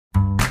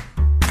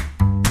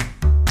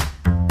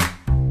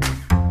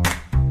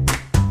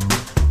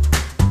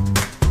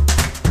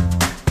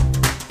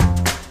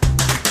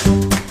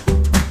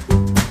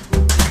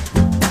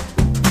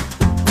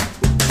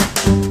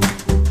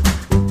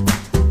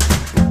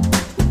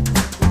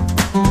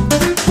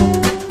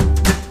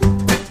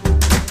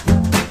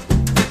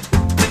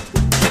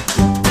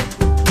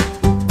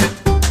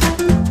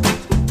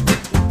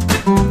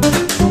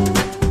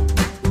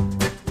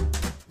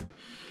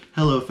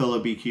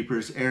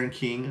Beekeepers. Aaron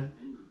King,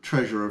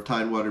 treasurer of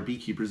Tidewater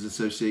Beekeepers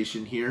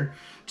Association here.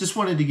 Just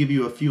wanted to give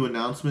you a few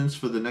announcements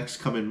for the next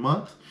coming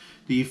month.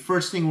 The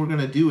first thing we're going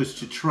to do is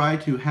to try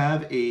to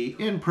have a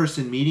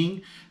in-person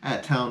meeting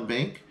at Town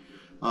Bank.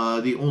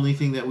 The only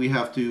thing that we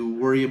have to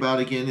worry about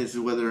again is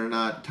whether or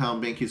not Town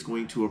Bank is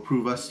going to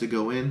approve us to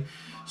go in.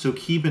 So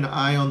keep an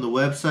eye on the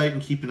website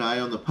and keep an eye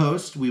on the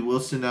post. We will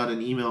send out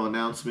an email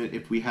announcement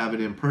if we have it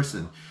in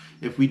person.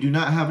 If we do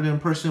not have it in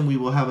person, we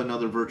will have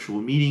another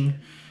virtual meeting.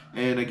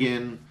 And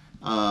again,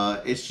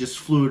 it's just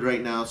fluid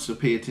right now, so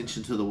pay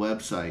attention to the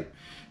website.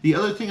 The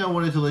other thing I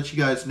wanted to let you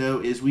guys know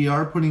is we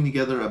are putting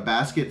together a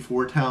basket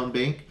for Town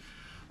Bank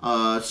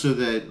so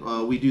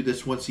that we do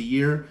this once a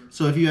year.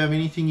 So if you have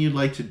anything you'd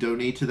like to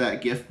donate to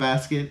that gift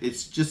basket,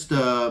 it's just,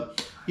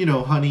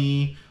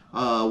 honey,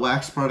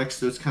 wax products,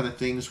 those kind of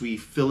things. We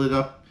fill it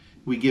up,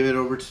 we give it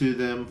over to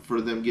them for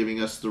them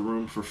giving us the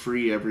room for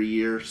free every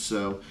year.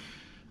 So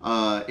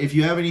if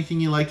you have anything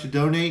you'd like to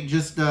donate,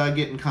 just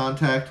get in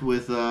contact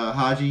with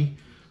Haji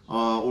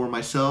or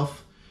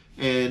myself,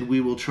 and we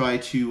will try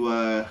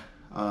to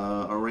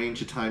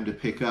arrange a time to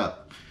pick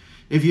up.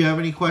 If you have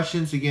any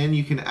questions, again,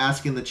 you can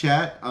ask in the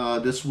chat.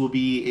 This will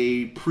be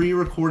a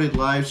pre-recorded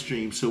live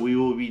stream, so we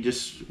will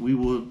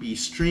be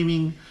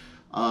streaming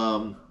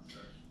a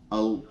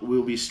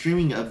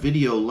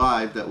video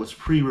live that was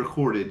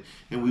pre-recorded,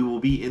 and we will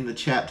be in the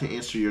chat to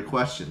answer your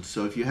questions.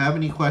 So if you have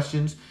any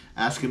questions,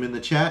 ask them in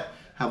the chat.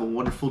 Have a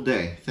wonderful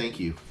day. Thank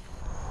you.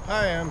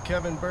 Hi, I'm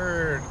Kevin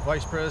Bird,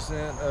 Vice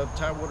President of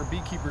Tidewater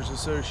Beekeepers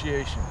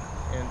Association,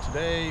 and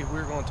today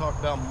we're going to talk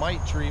about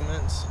mite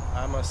treatments.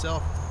 I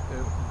myself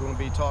am going to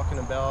be talking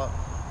about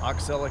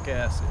oxalic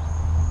acid.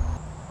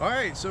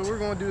 Alright, so we're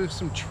going to do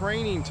some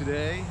training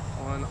today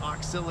on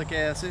oxalic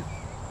acid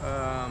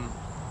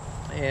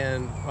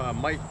and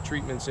mite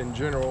treatments in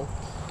general.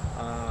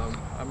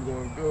 I'm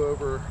going to go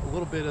over a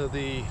little bit of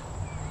the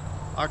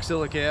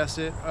oxalic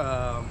acid.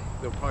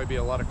 There'll probably be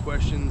a lot of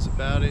questions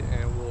about it,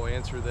 and we'll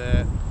answer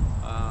that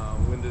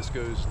when this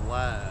goes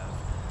live.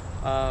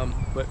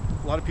 But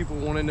a lot of people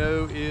want to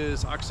know,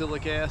 is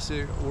oxalic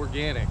acid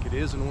organic? It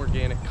is an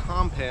organic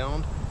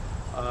compound,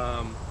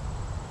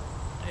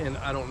 and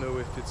I don't know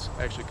if it's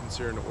actually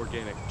considered an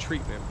organic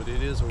treatment, but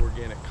it is an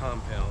organic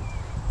compound.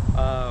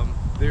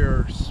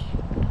 There's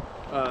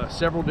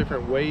several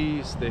different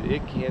ways that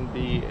it can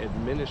be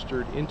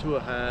administered into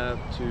a hive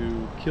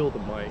to kill the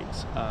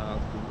mites.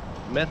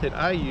 The method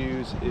I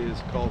use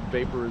is called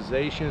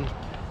vaporization.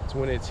 It's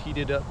when it's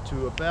heated up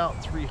to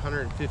about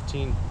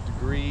 315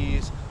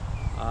 degrees.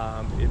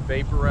 It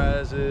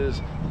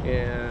vaporizes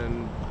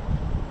and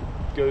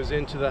goes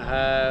into the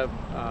hive.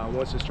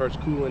 Once it starts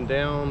cooling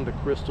down, the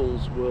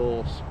crystals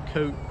will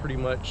coat pretty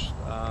much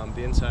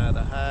the inside of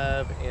the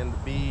hive and the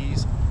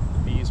bees. The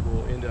bees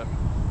will end up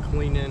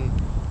cleaning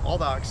all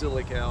the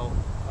oxalic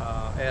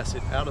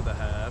acid out of the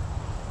hive,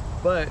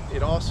 but it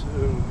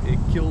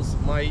kills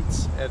the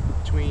mites at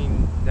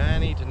between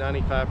 90 to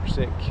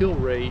 95% kill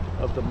rate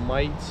of the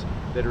mites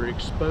that are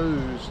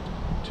exposed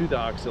to the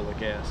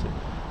oxalic acid.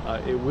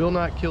 It will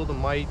not kill the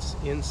mites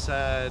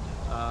inside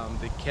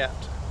the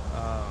capped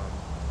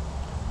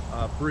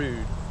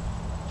brood,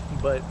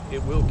 but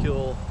it will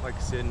kill, like I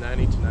said,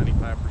 90 to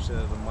 95%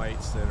 of the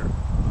mites that are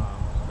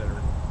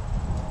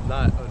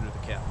not under the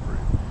capped brood.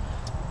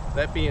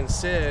 That being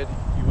said,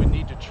 you would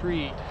need to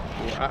treat,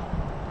 or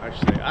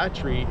I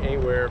treat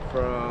anywhere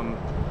from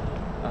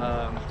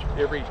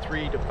every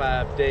 3 to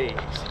 5 days.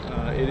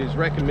 It is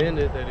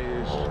recommended that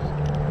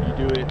you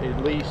do it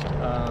at least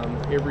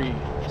every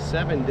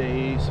 7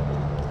 days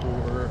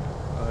for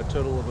a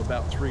total of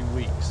about 3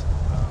 weeks.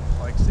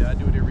 Like I said, I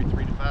do it every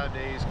 3 to 5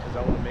 days because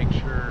I want to make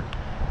sure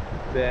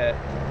that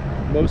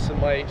most of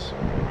the mites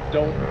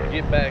don't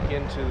get back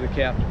into the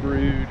capped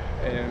brood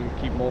and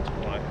keep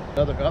multiplying.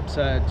 Another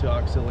upside to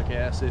oxalic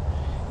acid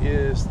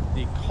is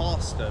the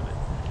cost of it.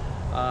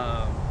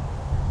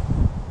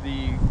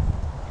 The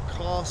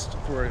cost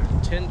for a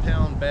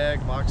 10-pound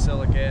bag of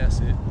oxalic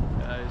acid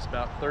is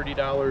about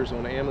 $30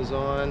 on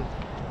Amazon,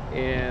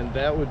 and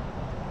that would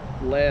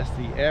last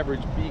the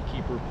average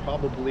beekeeper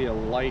probably a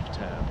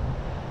lifetime.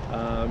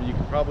 You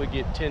could probably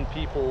get 10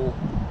 people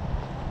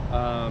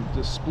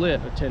to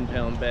split a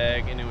 10-pound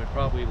bag, and it would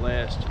probably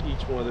last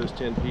each one of those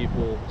 10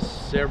 people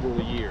several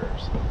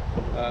years.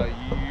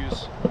 You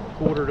use a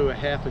quarter to a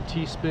half a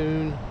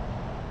teaspoon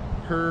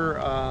per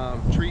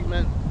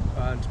treatment,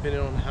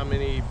 depending on how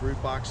many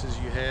brood boxes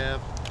you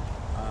have.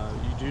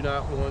 You do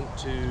not want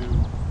to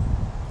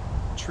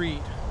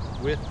treat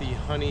with the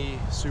honey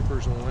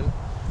supers on.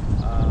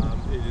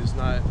 It is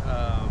not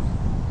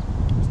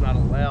it's not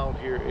allowed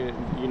here in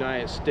the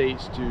United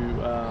States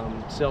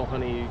to sell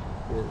honey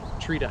or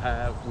treat a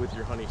hive with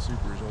your honey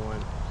supers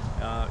on.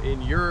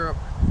 In Europe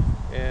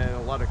and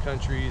a lot of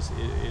countries,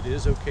 it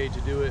is okay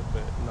to do it,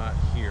 but not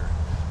here.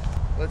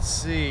 Let's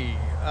see,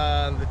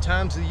 the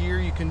times of the year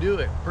you can do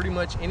it. Pretty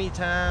much any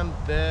time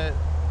that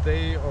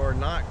they are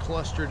not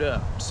clustered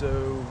up.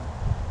 So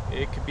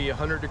It could be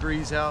 100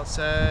 degrees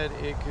outside,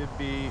 it could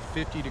be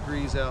 50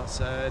 degrees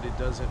outside, it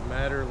doesn't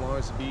matter. As long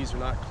as the bees are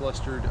not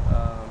clustered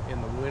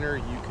in the winter,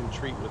 you can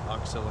treat with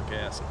oxalic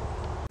acid.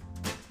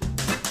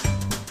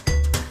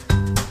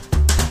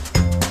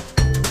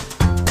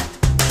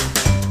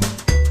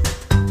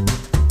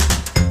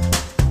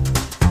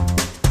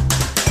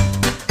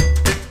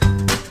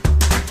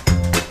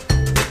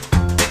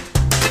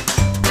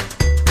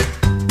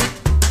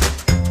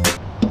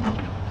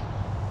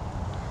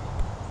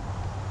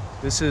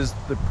 This is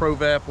the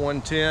ProVap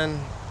 110.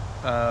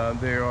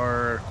 There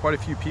are quite a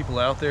few people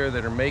out there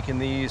that are making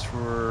these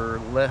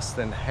for less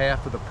than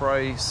half of the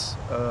price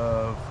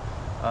of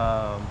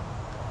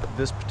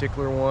this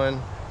particular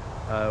one.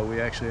 We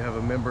actually have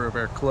a member of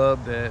our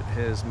club that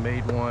has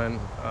made one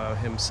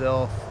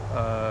himself.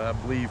 I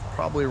believe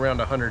probably around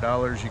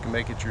 $100. You can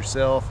make it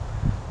yourself.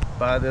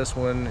 Buy this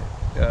one.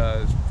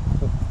 It's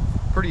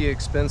pretty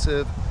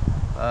expensive,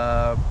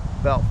 about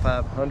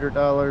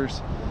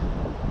 $500.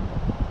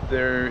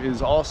 There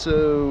is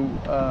also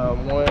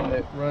one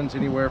that runs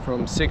anywhere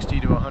from 60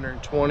 to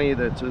 120.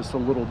 That's just a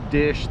little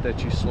dish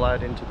that you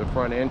slide into the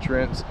front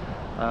entrance.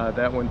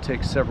 That one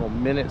takes several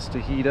minutes to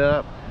heat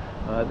up.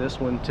 This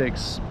one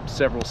takes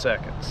several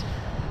seconds.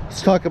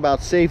 Let's talk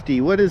about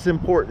safety. What is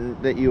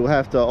important that you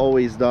have to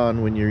always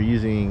don when you're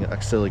using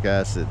oxalic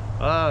acid?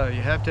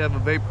 You have to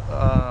have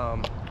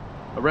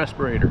a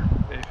respirator.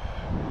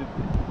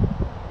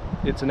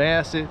 It's an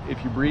acid.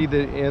 If you breathe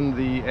it in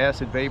the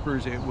acid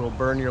vapors, it will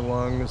burn your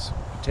lungs,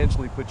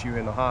 potentially put you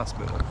in the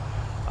hospital.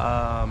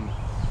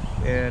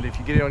 And if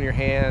you get it on your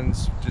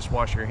hands, just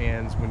wash your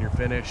hands when you're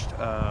finished.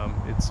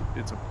 It's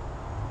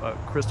a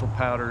crystal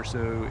powder,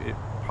 so it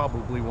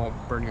probably won't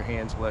burn your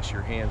hands unless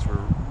your hands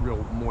were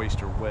real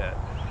moist or wet.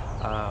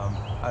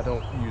 I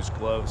don't use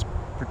gloves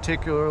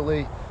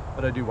particularly,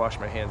 but I do wash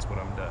my hands when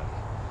I'm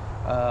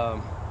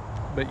done.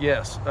 But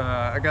yes,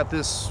 I got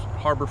this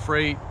Harbor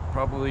Freight,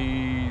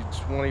 probably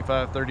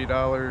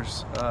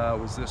 $25–30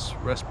 was this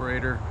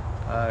respirator.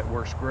 It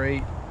works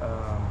great,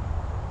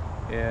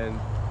 and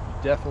you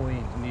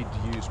definitely need to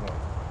use one.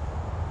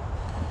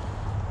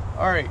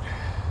 All right,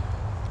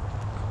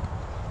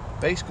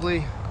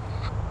 basically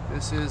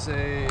this is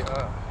a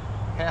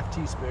half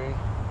teaspoon.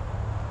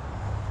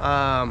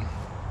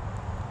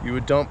 You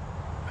would dump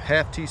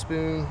half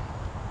teaspoon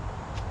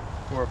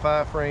for a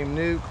 5-frame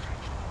nuke.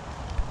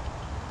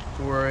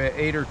 For an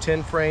 8 or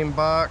 10 frame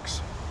box,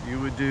 you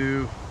would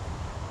do,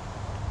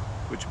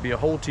 which would be a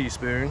whole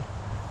teaspoon,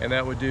 and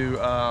that would do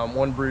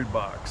 1 brood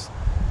box.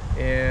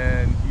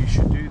 And you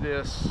should do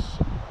this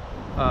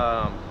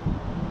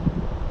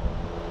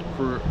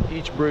for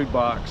each brood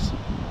box.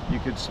 You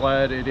could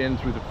slide it in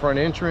through the front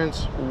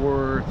entrance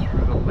or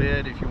through the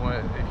lid if you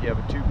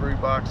have 2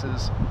 brood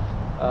boxes.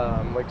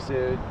 Like I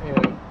said,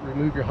 and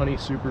remove your honey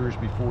supers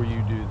before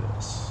you do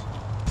this.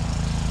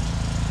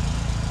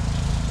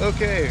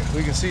 Okay,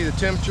 we can see the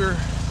temperature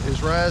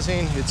is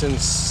rising. It's in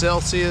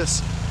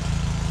Celsius.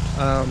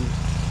 I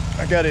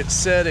got it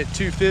set at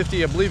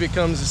 250. I believe it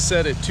comes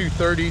set at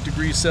 230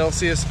 degrees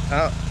Celsius.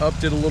 I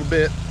upped it a little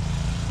bit.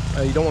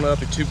 You don't want to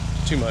up it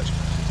too much.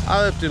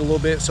 I upped it a little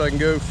bit so I can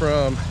go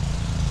from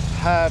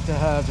hive to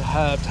hive to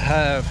hive to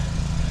hive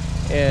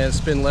and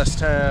spend less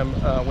time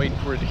waiting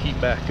for it to heat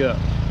back up.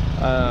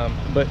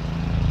 But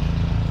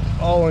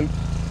all in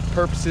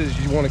purposes,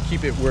 you want to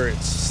keep it where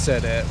it's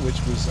set at, which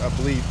was, I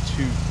believe,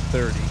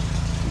 230.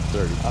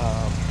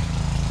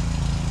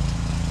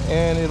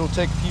 And it'll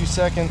take a few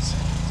seconds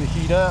to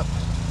heat up.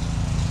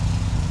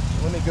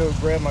 Let me go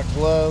grab my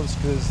gloves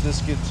because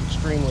this gets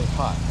extremely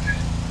hot.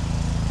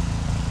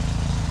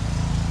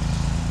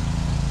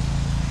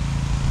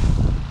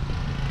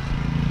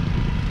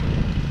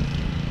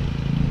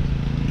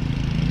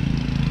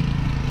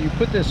 You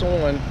put this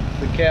on,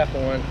 the cap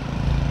on,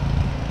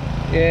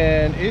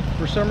 and if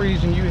for some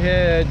reason you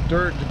had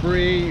dirt,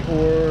 debris,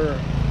 or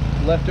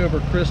leftover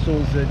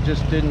crystals that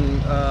just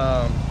didn't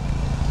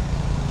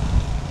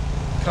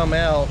come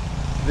out,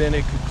 then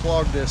it could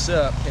clog this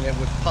up and it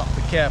would pop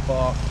the cap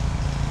off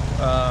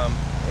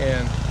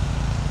and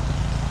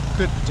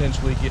could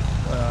potentially get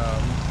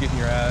in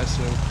your eyes.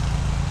 So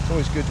it's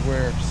always good to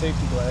wear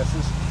safety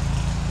glasses.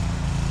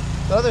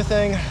 The other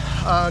thing,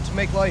 to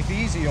make life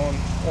easy on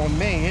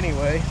me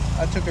anyway,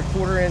 I took a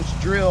 1/4-inch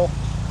drill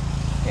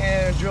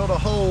and drilled a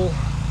hole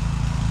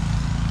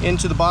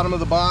into the bottom of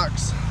the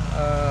box.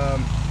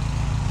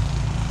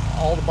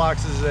 All the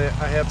boxes that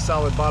I have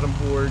solid bottom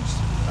boards,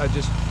 I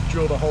just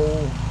drilled a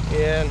hole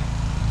in,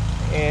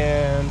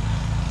 and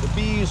the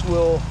bees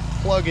will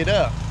plug it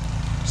up.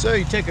 So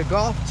you take a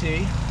golf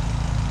tee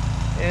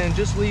and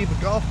just leave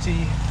a golf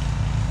tee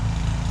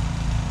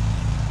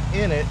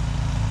in it,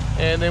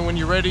 and then when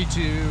you're ready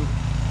to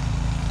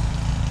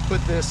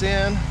put this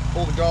in,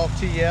 pull the golf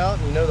tee out,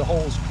 and you know the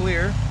hole's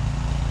clear.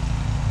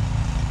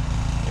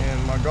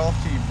 And my golf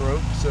tee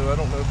broke, so I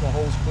don't know if my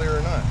hole's clear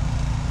or not.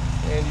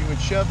 And you would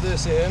shove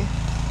this in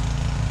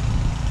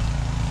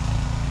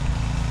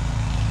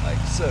like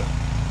so.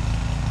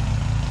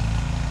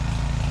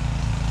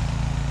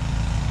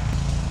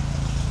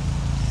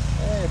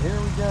 And here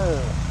we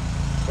go.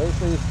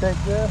 Basically just take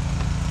this,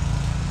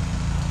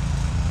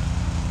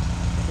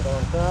 stick it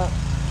on top,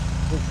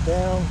 push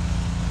down,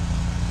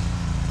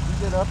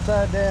 keep it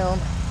upside down,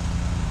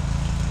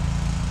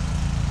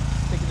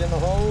 stick it in the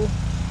hole,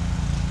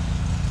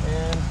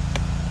 and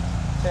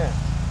tap.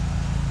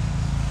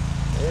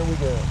 There we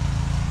go.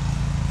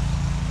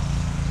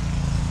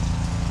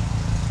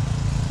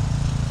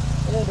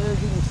 And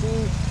as you can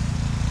see,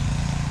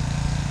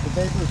 the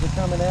vapors are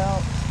coming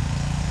out.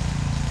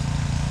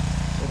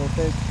 It'll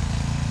take,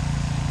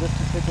 this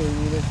particular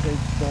unit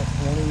takes about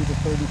 20 to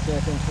 30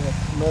 seconds at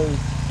most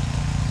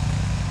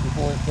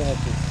before it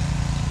finishes.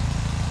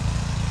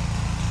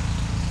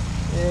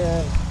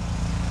 And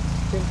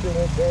pinching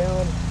it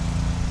down,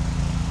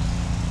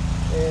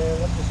 and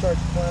once it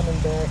starts climbing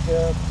back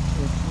up,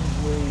 it's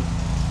usually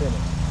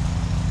finished.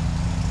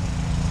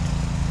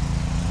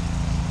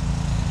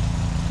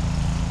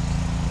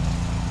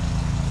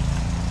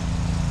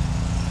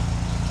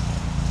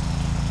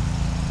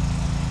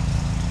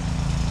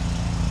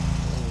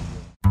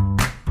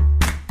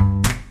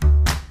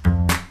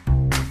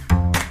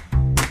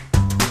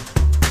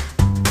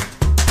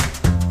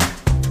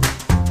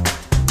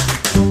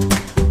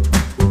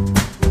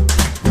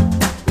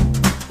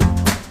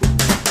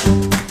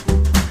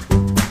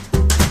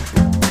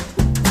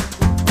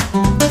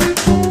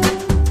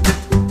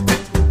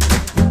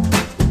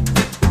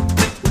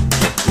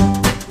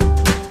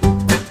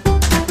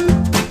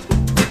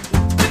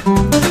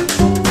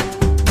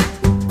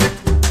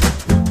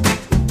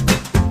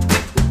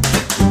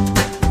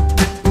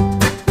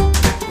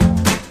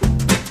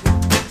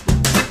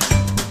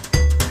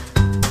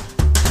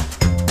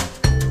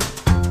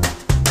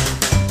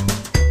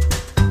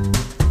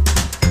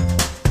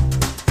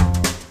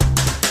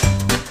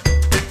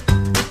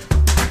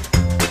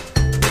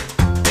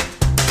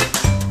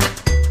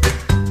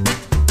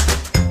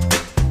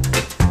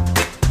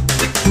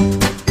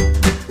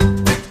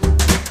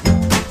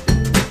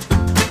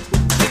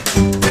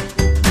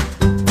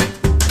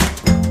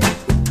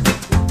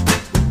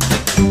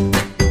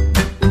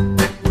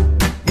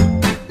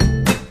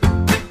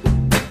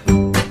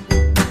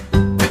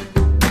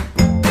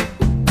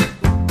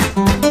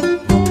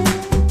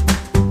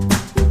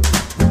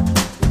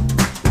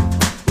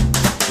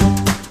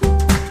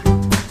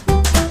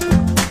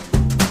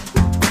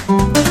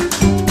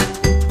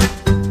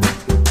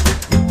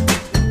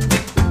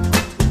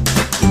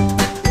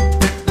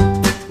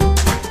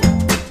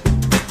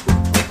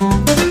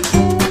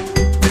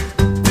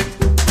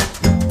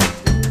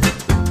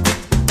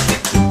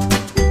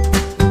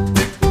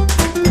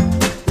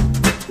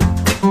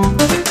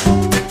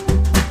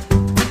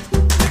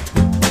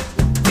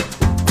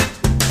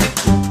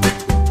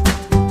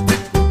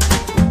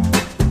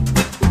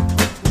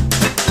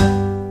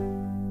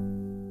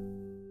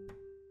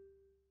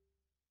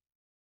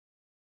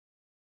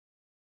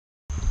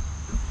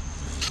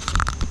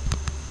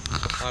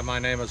 Hi, my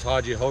name is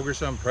Haji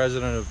Holgerson. I'm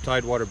president of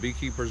Tidewater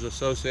Beekeepers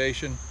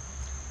Association,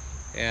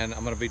 and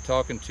I'm going to be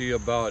talking to you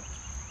about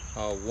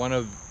one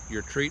of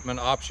your treatment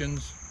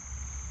options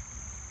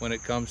when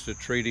it comes to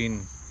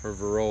treating for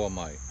varroa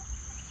mite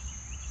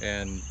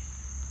and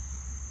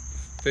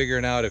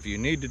figuring out if you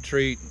need to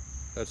treat.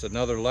 That's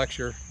another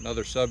lecture,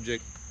 another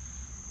subject,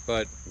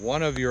 but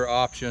one of your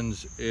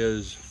options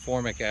is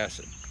formic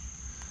acid.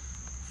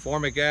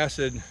 Formic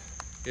acid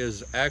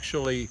is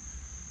actually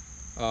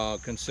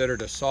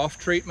considered a soft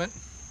treatment.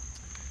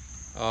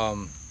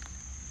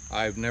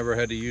 I've never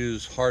had to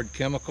use hard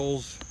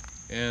chemicals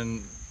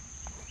in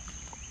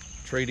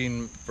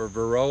treating for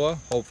varroa.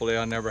 Hopefully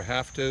I never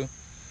have to.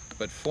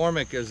 But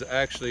formic is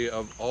actually,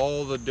 of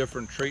all the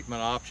different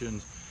treatment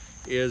options,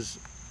 is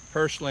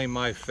personally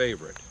my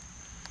favorite.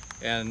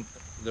 And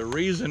the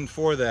reason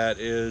for that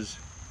is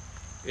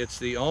it's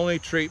the only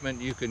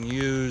treatment you can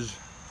use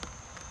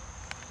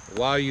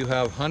while you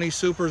have honey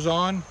supers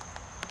on.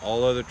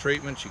 All other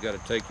treatments, you got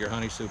to take your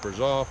honey supers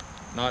off.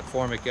 Not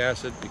formic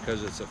acid,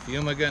 because it's a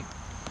fumigant,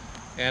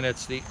 and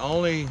it's the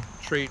only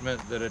treatment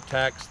that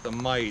attacks the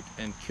mite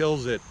and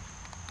kills it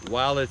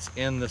while it's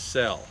in the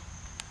cell.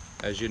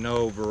 As you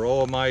know,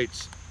 varroa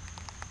mites,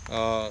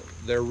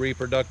 their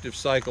reproductive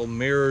cycle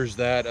mirrors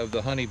that of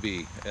the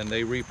honeybee, and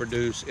they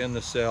reproduce in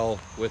the cell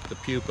with the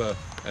pupa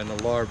and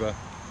the larva,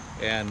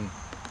 and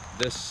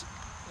this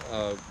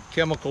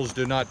chemicals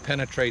do not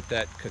penetrate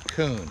that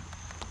cocoon,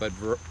 but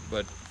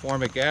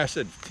formic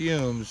acid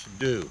fumes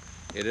do.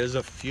 It is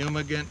a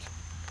fumigant.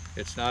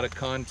 It's not a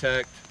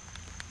contact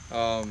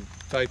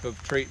type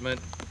of treatment,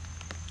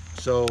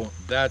 so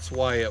that's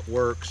why it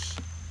works.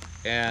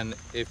 And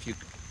if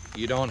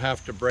you don't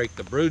have to break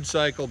the brood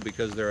cycle,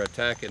 because they're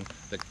attacking,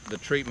 the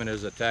treatment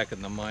is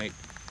attacking the mite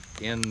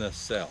in the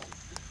cell.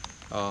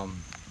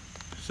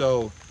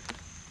 So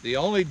the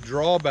only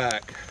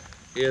drawback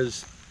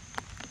is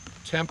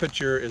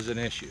temperature is an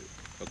issue,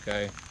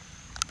 okay?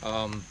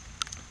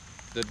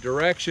 The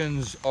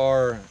directions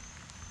are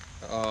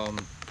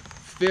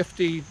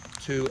 50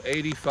 to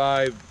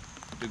 85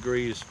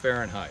 degrees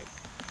Fahrenheit.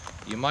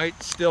 You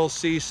might still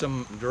see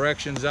some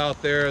directions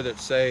out there that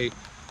say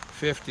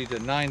 50 to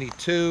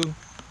 92,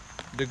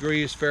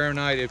 degrees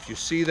Fahrenheit. If you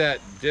see that,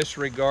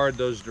 disregard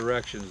those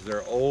directions.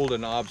 They're old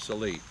and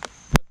obsolete.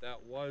 But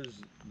that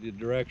was the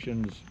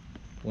directions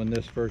when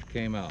this first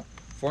came out.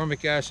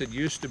 Formic acid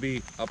used to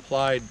be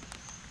applied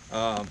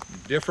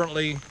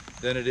differently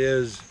than it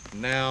is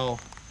now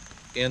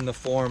in the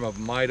form of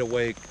Mite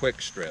Away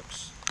quick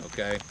strips.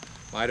 Okay,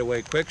 Mite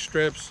Away quick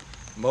strips,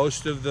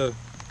 most of the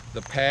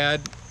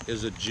pad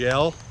is a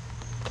gel.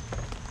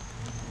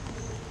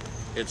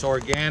 It's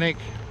organic.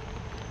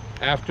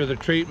 After the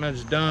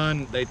treatment's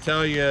done, they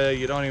tell you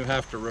you don't even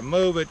have to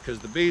remove it because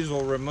the bees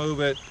will remove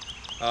it.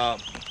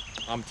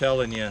 I'm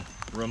telling you,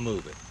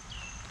 remove it.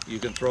 You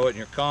can throw it in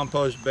your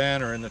compost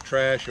bin or in the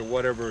trash or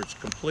whatever. It's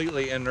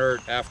completely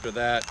inert after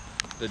that.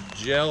 The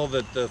gel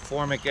that the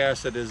formic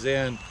acid is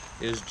in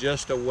is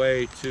just a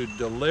way to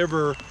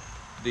deliver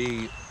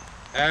the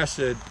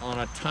acid on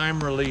a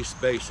time-release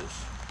basis.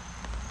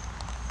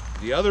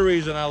 The other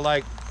reason I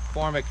like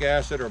formic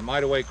acid or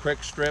Mite Away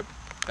quick strip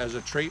as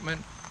a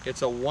treatment,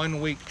 it's a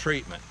 1-week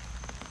treatment.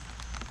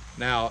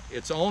 Now,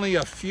 it's only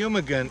a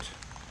fumigant,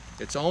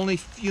 it's only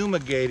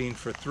fumigating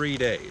for 3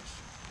 days.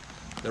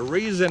 The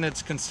reason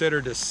it's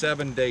considered a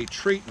 7-day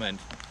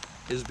treatment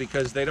is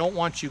because they don't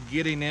want you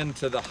getting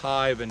into the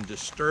hive and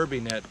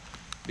disturbing it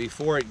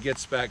before it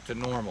gets back to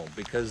normal,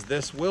 because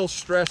this will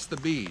stress the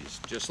bees,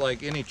 just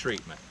like any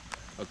treatment,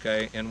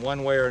 okay? In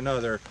one way or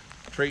another,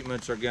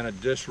 treatments are gonna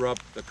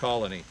disrupt the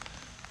colony.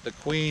 The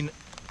queen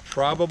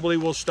probably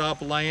will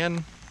stop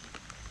laying,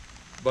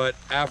 but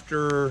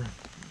after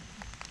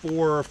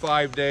 4 or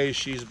 5 days,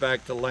 she's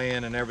back to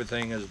laying and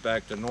everything is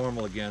back to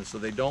normal again. So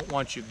they don't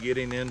want you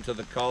getting into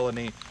the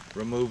colony,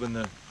 removing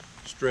the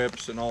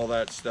strips and all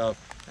that stuff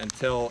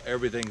until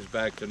everything's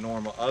back to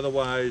normal.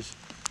 Otherwise,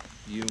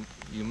 you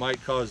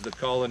might cause the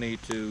colony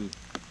to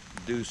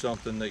do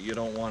something that you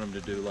don't want them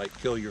to do, like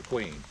kill your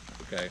queen,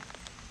 okay?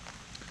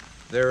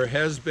 There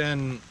has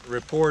been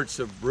reports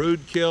of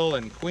brood kill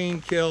and queen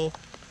kill.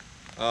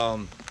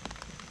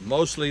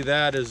 Mostly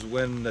that is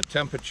when the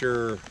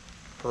temperature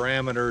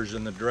parameters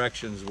and the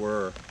directions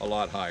were a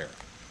lot higher.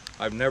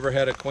 I've never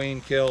had a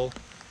queen kill.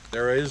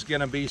 There is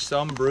going to be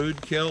some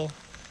brood kill.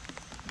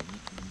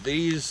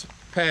 These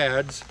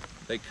pads,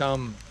 they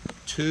come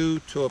 2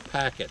 to a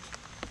packet.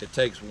 It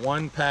takes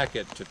 1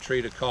 packet to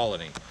treat a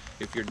colony.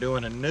 If you're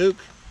doing a nuke,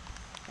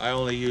 I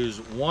only use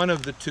 1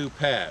 of the 2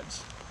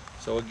 pads.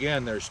 So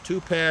again, there's 2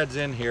 pads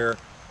in here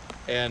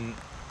and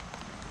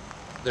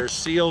they're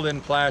sealed in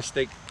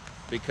plastic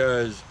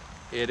because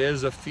it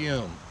is a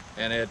fume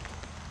and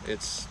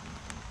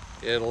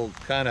it'll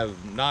kind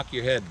of knock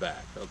your head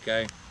back,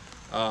 okay?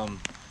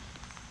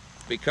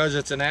 Because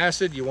it's an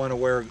acid, you want to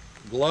wear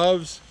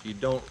gloves. You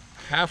don't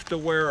have to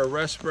wear a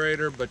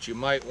respirator, but you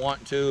might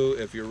want to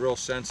if you're real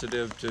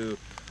sensitive to.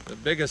 The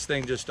biggest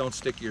thing, just don't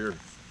stick your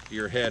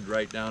head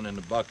right down in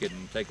the bucket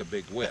and take a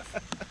big whiff,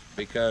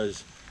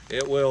 because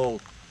it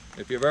will,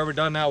 if you've ever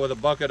done that with a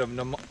bucket of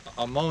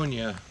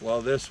ammonia, well,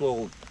 this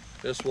will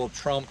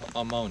trump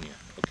ammonia,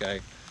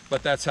 okay?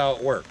 But that's how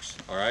it works,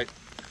 all right?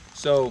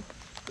 So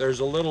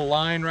there's a little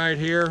line right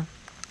here,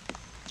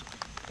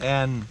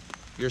 and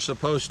you're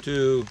supposed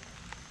to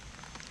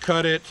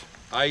cut it.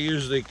 I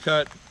usually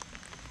cut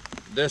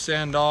this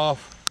end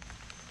off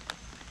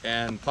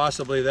and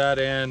possibly that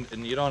end,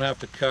 and you don't have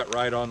to cut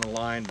right on the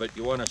line, but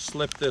you want to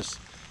slip this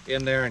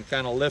in there and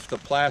kind of lift the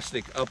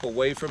plastic up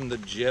away from the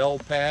gel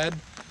pad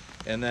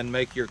and then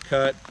make your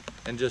cut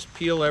and just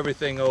peel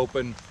everything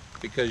open,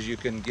 because you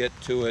can get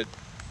to it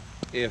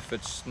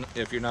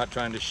if you're not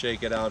trying to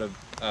shake it out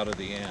of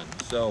the end.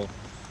 So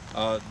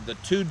the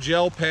 2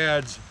 gel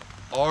pads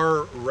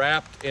are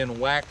wrapped in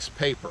wax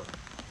paper,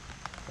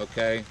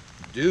 okay?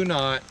 Do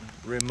not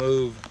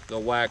remove the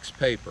wax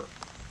paper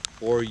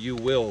or you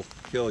will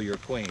kill your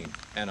queen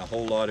and a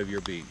whole lot of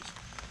your bees.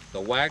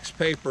 The wax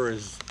paper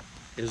is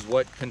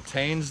what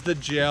contains the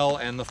gel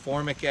and the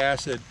formic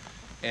acid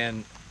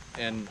and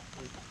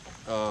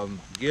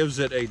gives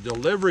it a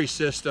delivery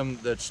system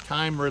that's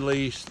time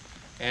released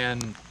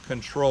and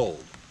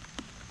controlled.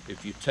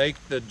 If you take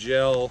the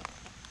gel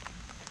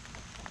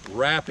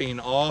wrapping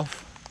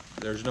off,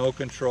 there's no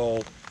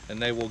control,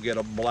 and they will get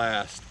a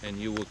blast and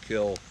you will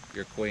kill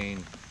your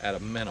queen at a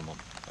minimum,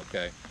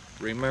 okay?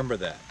 Remember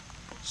that.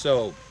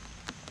 So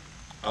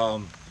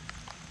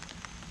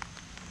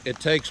it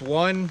takes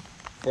 1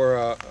 for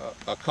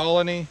a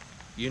colony.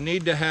 You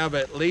need to have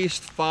at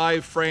least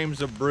 5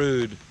 frames of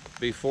brood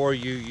before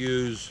you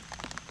use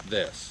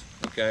this,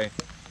 okay?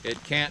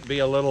 It can't be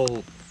a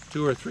little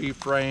 2 or 3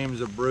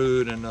 frames of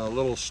brood and a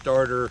little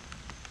starter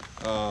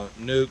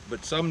nuke,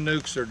 but some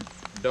nukes are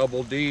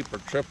double deep or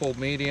triple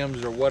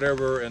mediums or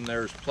whatever, and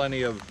there's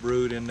plenty of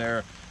brood in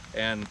there.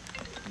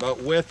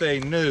 But with a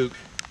nuke,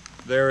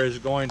 there is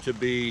going to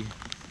be,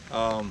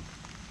 I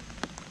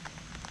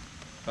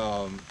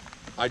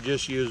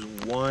just use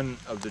 1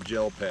 of the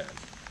gel pads.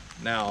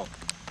 Now,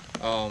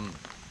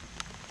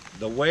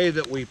 the way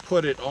that we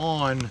put it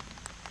on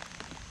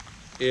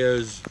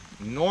is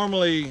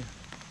normally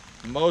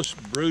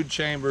most brood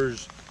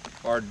chambers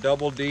are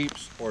double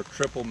deeps or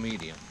triple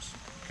mediums,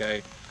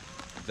 okay?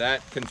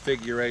 That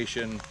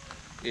configuration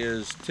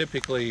is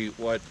typically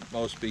what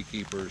most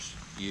beekeepers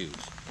use.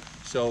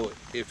 So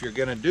if you're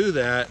going to do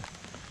that,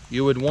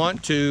 you would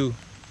want to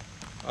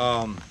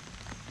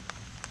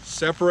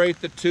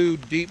separate the 2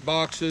 deep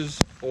boxes,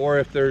 or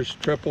if there's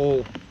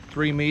triple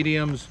 3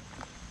 mediums,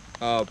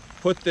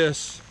 put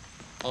this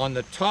on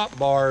the top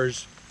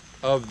bars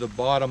of the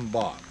bottom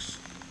box,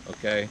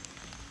 okay?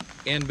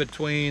 In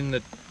between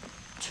the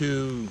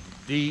 2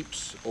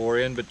 deeps, or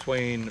in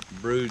between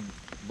brood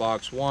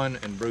box 1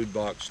 and brood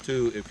box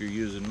 2 if you're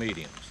using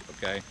mediums,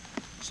 okay?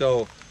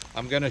 So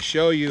I'm going to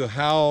show you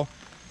how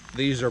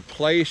these are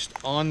placed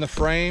on the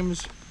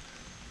frames.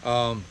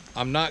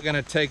 I'm not going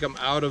to take them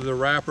out of the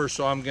wrapper,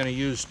 so I'm going to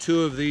use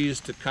 2 of these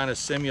to kind of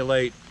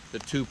simulate the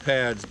 2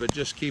 pads, but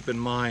just keep in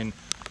mind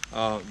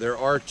there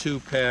are 2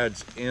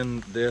 pads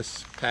in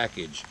this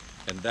package,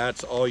 and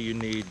that's all you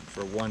need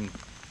for one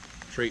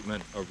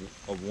treatment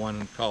of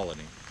one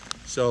colony.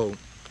 So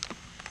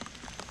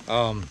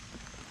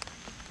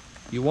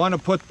you want to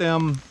put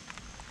them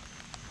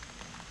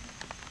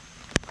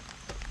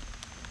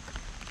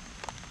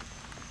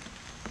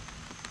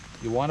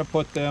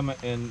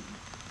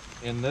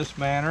in this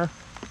manner.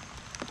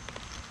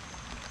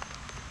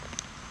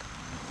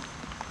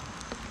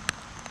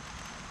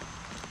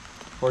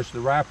 Of course,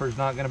 the wrapper's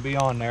not going to be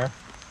on there.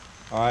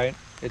 All right,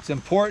 it's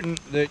important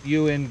that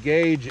you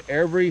engage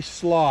every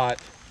slot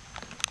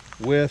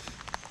with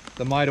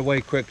the Mite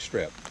Away quick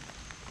strip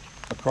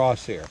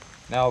across here.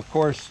 Now, of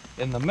course,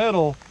 in the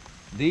middle,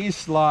 these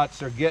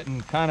slots are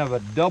getting kind of a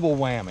double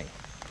whammy,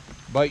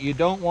 but you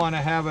don't want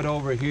to have it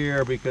over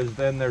here, because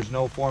then there's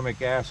no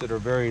formic acid, or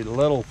very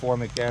little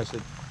formic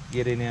acid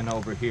getting in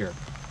over here.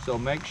 So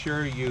make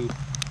sure you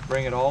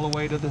bring it all the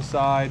way to the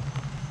side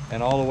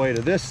and all the way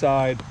to this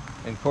side.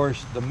 And of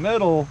course, the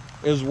middle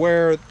is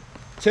where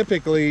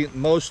typically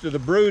most of the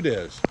brood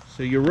is.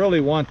 So you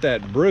really want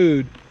that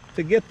brood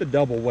to get the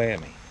double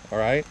whammy, all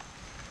right?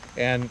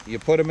 And you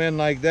put them in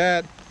like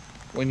that.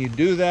 When you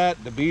do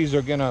that, the bees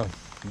are gonna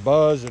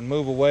buzz and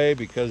move away,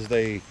 because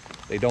they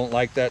don't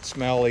like that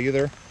smell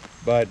either,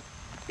 but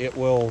it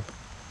will,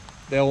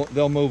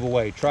 they'll move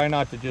away. Try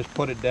not to just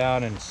put it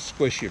down and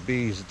squish your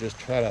bees. Just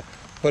try to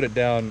put it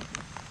down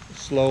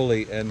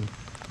slowly and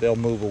they'll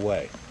move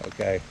away,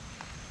 okay?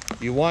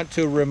 You want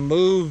to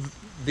remove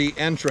the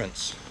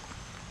entrance.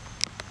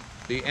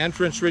 The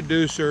entrance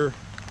reducer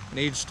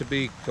needs to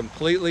be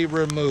completely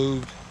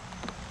removed,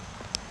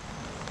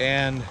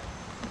 and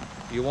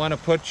you want to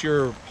put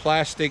your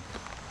plastic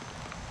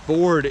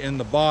board in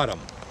the bottom.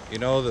 You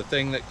know, the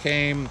thing that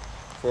came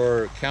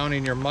for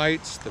counting your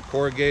mites, the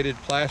corrugated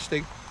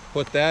plastic,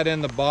 put that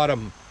in the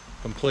bottom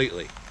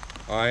completely,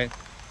 all right?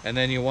 And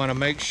then you want to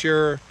make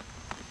sure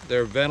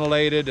they're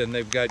ventilated and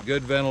they've got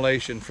good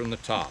ventilation from the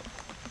top.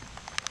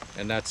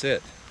 And that's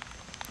it.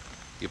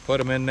 You put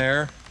them in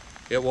there.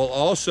 It will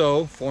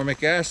also,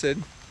 formic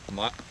acid,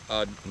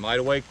 Mite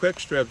Away quick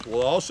strips,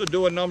 will also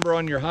do a number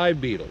on your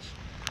hive beetles.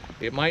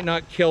 It might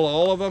not kill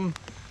all of them,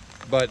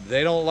 but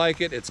they don't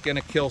like it. It's going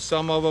to kill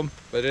some of them,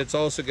 but it's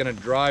also going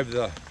to drive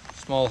the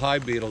small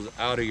hive beetles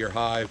out of your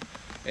hive.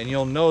 And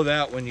you'll know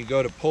that when you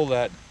go to pull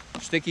that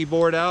sticky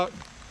board out.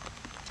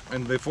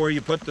 And before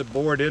you put the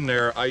board in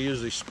there, I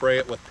usually spray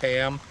it with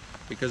Pam,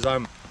 because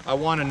I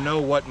want to know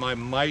what my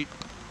mite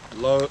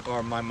load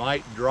or my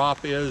mite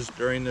drop is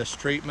during this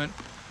treatment.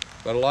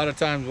 But a lot of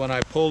times when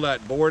I pull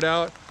that board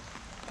out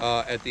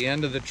at the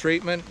end of the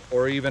treatment,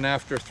 or even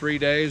after 3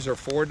 days or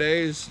 4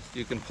 days,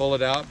 you can pull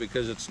it out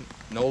because it's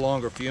no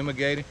longer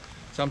fumigating.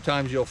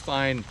 Sometimes you'll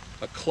find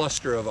a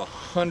cluster of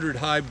 100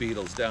 hive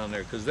beetles down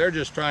there, because they're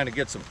just trying to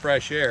get some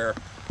fresh air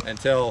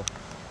until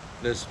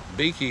this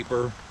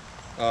beekeeper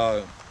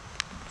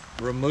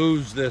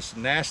removes this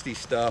nasty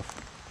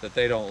stuff that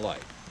they don't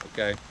like,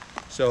 okay?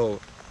 So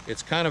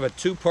it's kind of a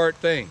 2-part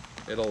thing.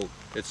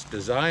 It's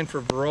designed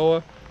for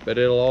Varroa, but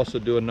it'll also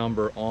do a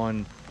number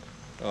on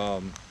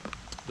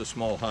the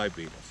small hive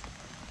beetles,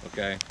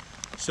 okay?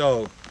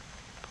 So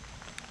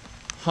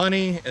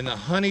honey and the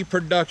honey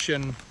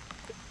production,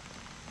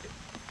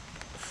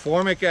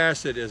 formic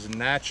acid is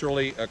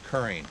naturally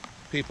occurring.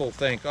 People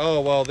think, oh,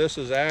 well, this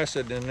is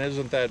acid and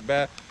isn't that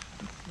bad?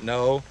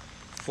 No,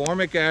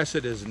 formic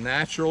acid is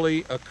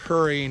naturally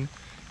occurring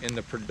in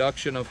the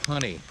production of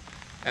honey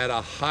at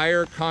a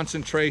higher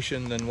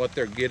concentration than what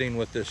they're getting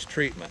with this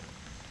treatment.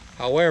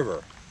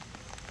 However,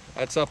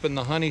 that's up in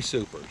the honey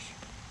supers.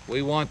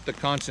 We want the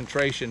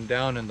concentration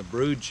down in the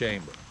brood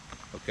chamber,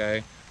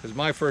 okay? Because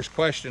my first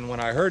question when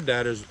I heard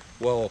that is,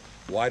 well,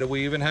 why do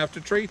we even have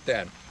to treat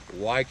that?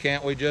 Why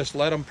can't we just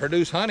let them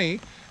produce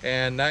honey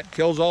and that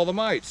kills all the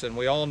mites? And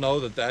we all know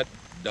that that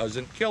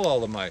doesn't kill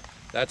all the mites.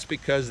 That's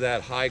because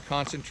that high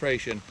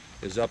concentration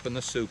is up in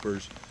the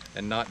supers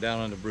and not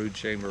down in the brood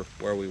chamber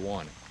where we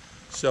want it.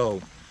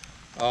 So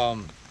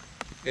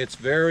it's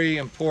very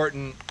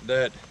important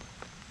that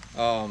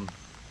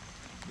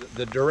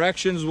the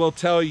directions will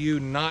tell you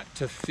not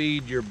to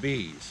feed your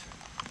bees.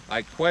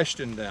 I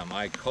questioned them.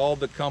 I called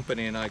the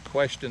company and I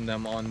questioned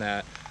them on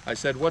that. I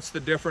said, what's the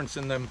difference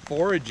in them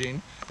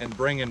foraging and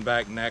bringing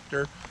back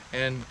nectar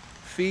and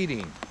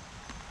feeding?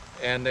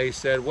 and they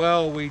said,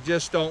 well, we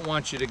just don't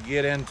want you to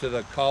get into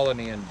the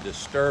colony and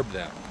disturb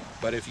them.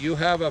 But if you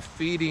have a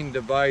feeding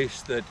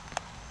device that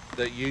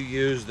you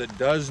use that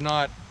does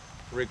not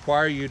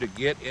require you to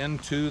get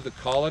into the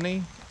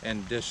colony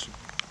and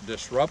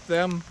disrupt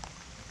them,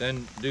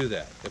 then do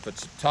that. If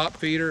it's a top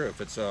feeder,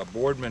 if it's a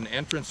Boardman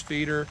entrance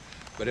feeder,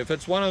 but if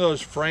it's one of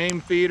those frame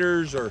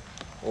feeders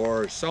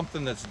or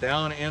something that's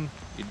down in,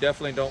 you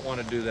definitely don't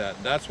want to do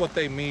that. That's what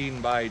they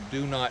mean by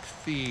do not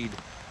feed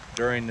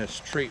during this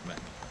treatment,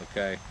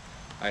 okay?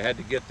 I had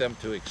to get them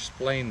to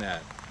explain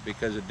that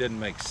because it didn't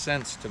make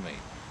sense to me,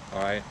 all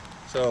right?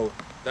 So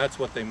that's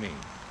what they mean.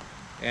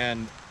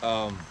 And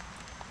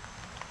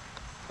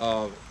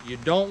you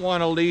don't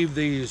want to leave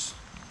these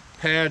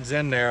pads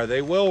in there.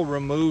 They will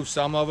remove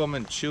some of them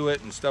and chew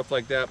it and stuff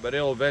like that, but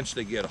it'll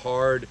eventually get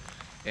hard,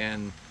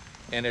 and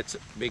it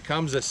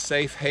becomes a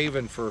safe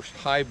haven for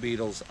hive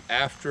beetles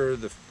after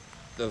the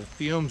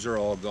fumes are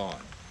all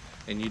gone.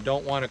 And you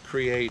don't want to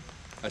create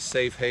a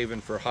safe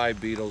haven for hive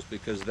beetles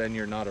because then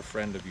you're not a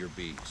friend of your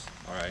bees,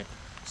 all right?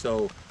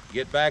 So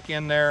get back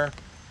in there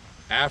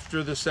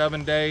after the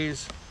 7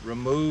 days,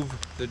 remove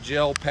the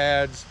gel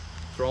pads,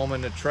 throw them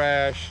in the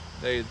trash.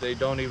 They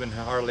don't even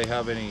hardly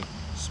have any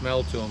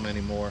smell to them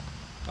anymore.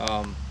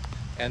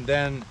 And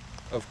then,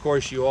 of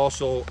course, you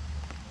also,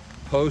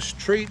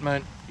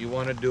 post-treatment, you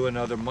want to do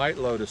another mite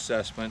load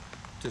assessment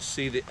to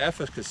see the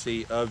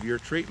efficacy of your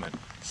treatment.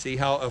 See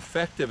how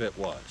effective it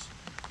was,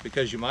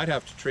 because you might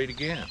have to treat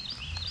again.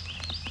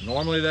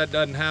 Normally that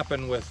doesn't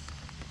happen with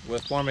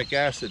formic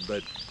acid,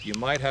 but you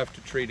might have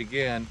to treat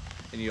again,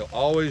 and you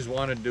always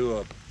want to do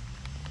a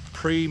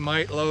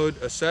pre-mite load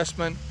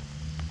assessment,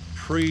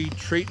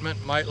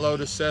 pre-treatment mite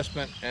load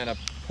assessment, and a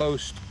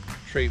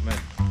post-treatment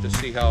to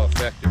see how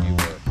effective you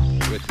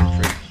were with your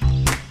treatment.